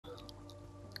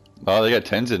Oh, they got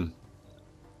Tenzin.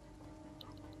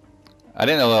 I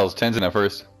didn't know that was Tenzin at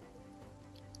first.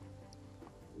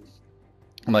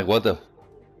 I'm like, what the?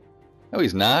 No,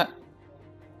 he's not.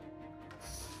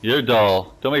 You're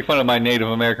dull. Don't make fun of my Native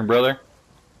American brother.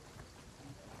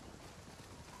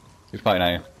 He's probably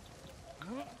not.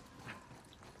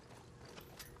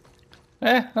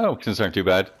 No, concerns aren't too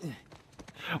bad.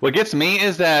 What gets me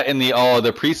is that in the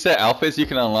preset outfits you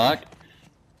can unlock,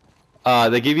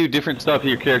 they give you different stuff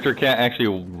your character can't actually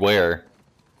wear.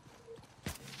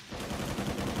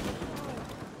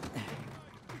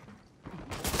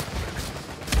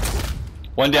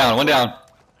 One down, one down.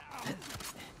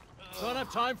 Don't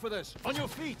have time for this. On your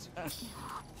feet.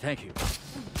 Thank you.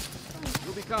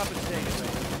 You'll be compensated.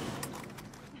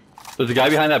 There's a guy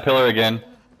behind that pillar again.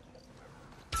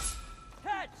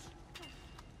 Catch!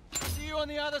 See you on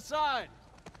the other side.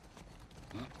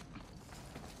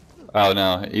 Oh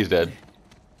no, he's dead.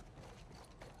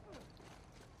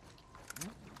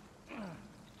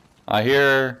 I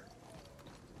hear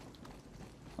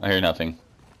nothing.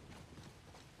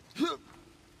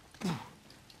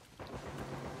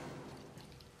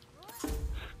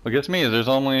 What gets me is there's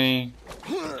only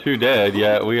 2 dead,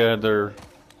 yet we had their...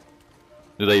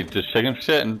 Did they just chicken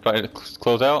shit and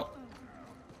close out?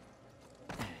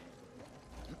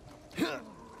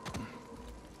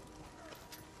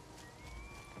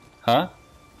 Huh?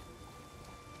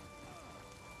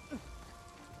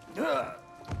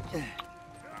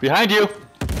 Behind you!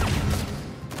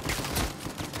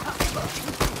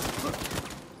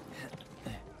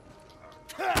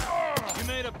 You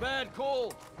made a bad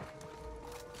call.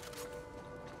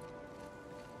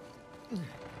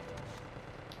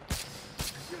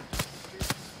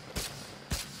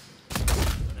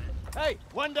 Hey,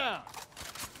 one down.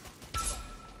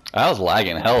 I was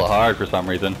lagging hella hard for some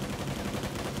reason.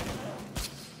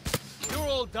 You're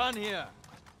all done here.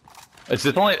 It's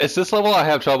this level I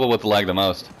have trouble with the lag the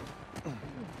most.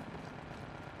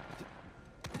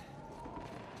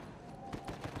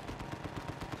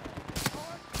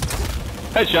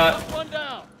 Headshot. One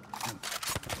down.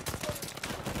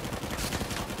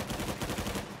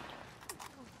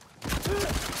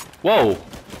 Whoa.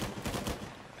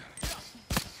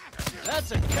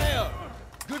 That's a KO.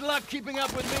 Good luck keeping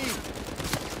up with me.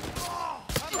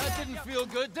 That didn't feel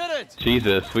good, did it?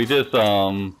 Jesus, we just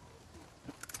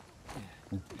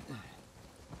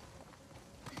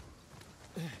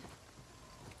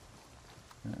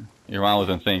Your mom was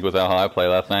in sync with how I played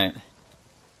last night.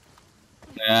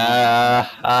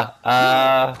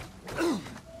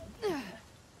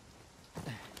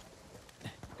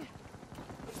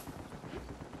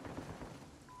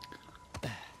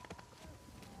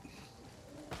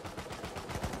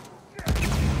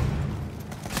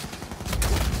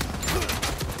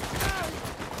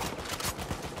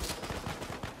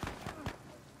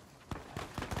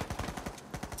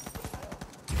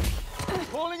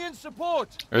 Calling in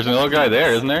support. There's another guy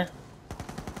there, isn't there?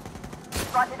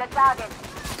 Spotted a target.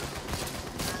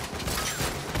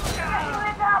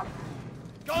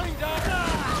 Going down.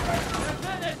 We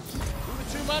did it. We were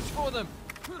too much for them.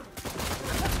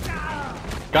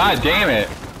 God damn it!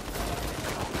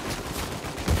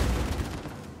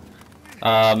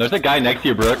 There's a guy next to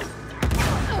you, Brooke.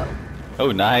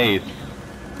 Oh, nice.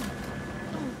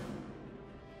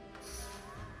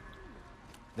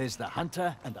 There's the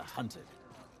hunter and the hunted.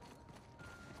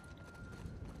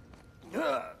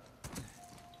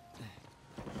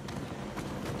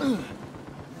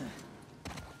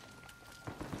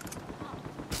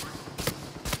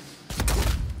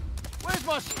 Where's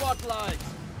my spotlight?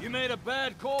 You made a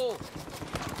bad call.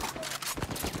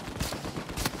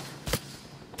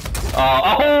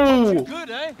 Oh!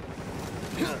 Good, eh?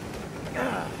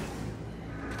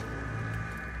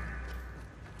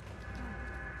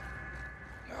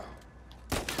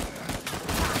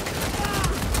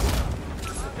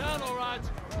 Down, all right.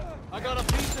 I got a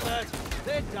piece of that.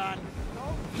 They're done.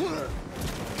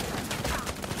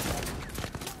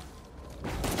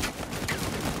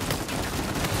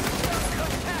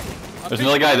 There's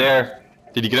another guy there.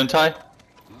 Did you get him, Ty?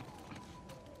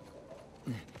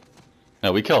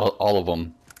 No, we killed all of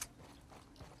them.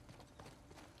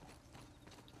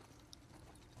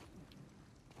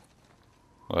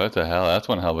 What the hell? That's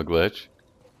one hell of a glitch.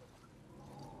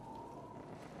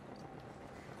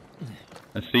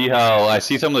 I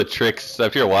see some of the tricks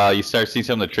after a while. You start seeing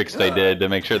some of the tricks they did to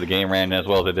make sure the game ran as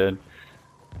well as it did.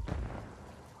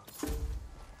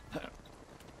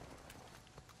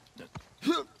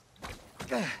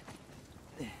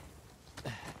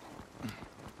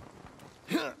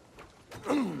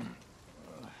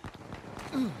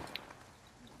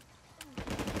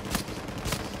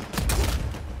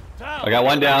 I got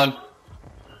one down.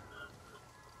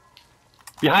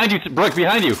 Behind you, Brooke,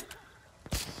 behind you.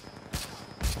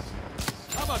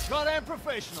 I'm a goddamn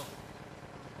professional.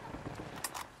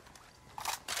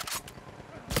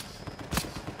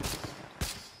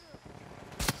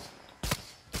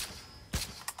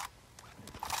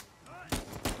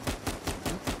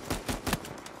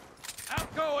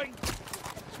 Outgoing.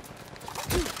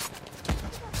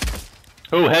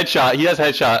 Oh, headshot. He has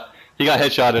headshot. He got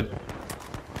headshotted.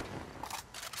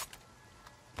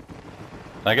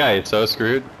 That guy is so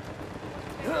screwed.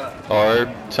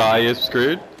 Or Ty is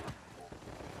screwed.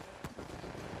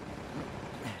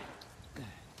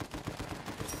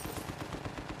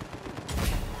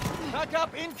 Back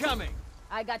up incoming.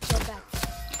 I got your back.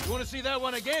 You want to see that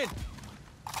one again?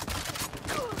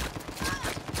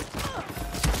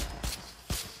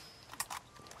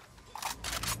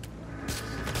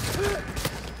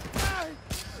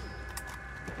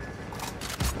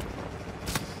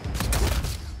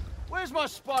 Where's my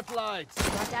spotlights?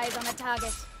 Got eyes on the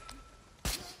target.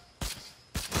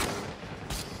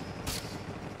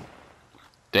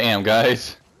 Damn,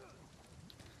 guys.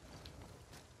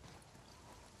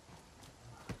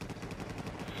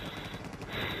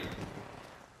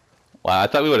 Wow, I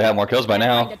thought we would have more kills by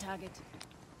now. Find the target.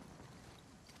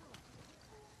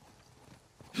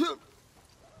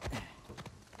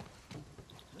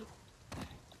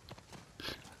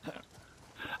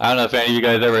 I don't know if any of you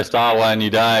guys ever saw one you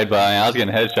died, but I was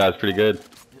getting headshots pretty good.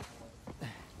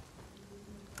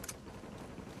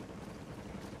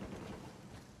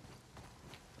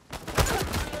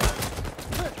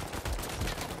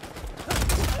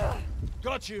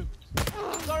 Got you.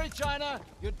 Sorry, China.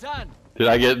 You're done. Did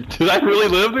I really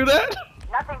live through that?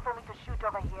 Nothing for me to shoot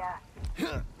over here.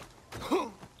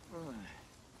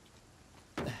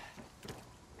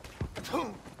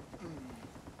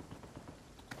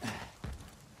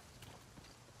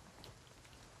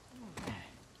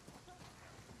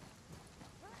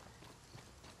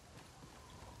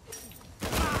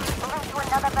 Moving to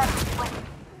another vantage point.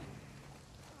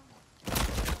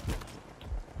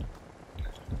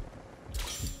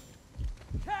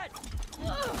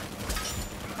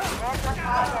 There's your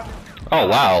target. Oh,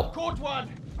 wow. Caught one.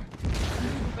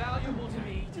 Valuable to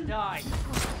me to die.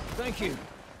 Thank you.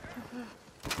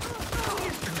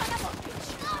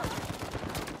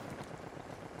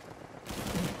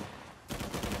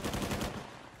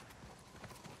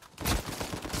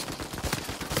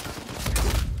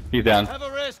 He's down. Have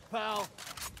a rest, pal.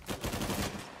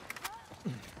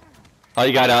 Oh,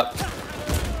 you got up.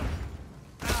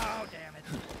 Oh, damn it.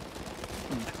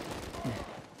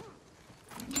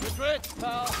 Regret,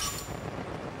 pal.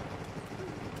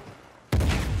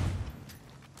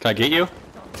 Can I get you?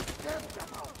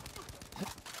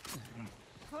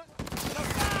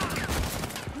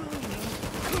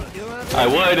 I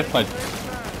would. But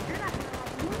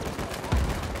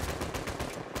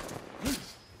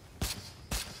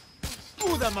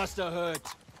Ooh, that must have hurt.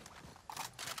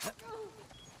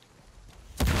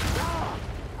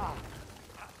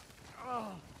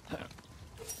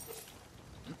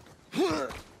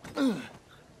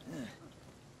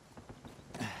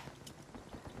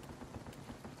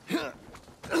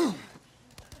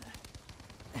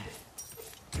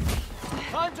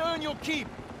 Time to earn your keep.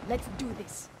 Let's do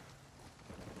this.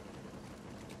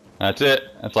 that's it.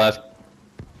 That's last.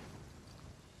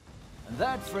 And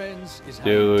that, friends, is how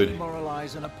Dude. you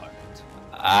demoralize an opponent.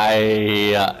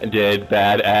 I did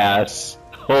badass.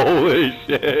 Holy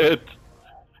shit.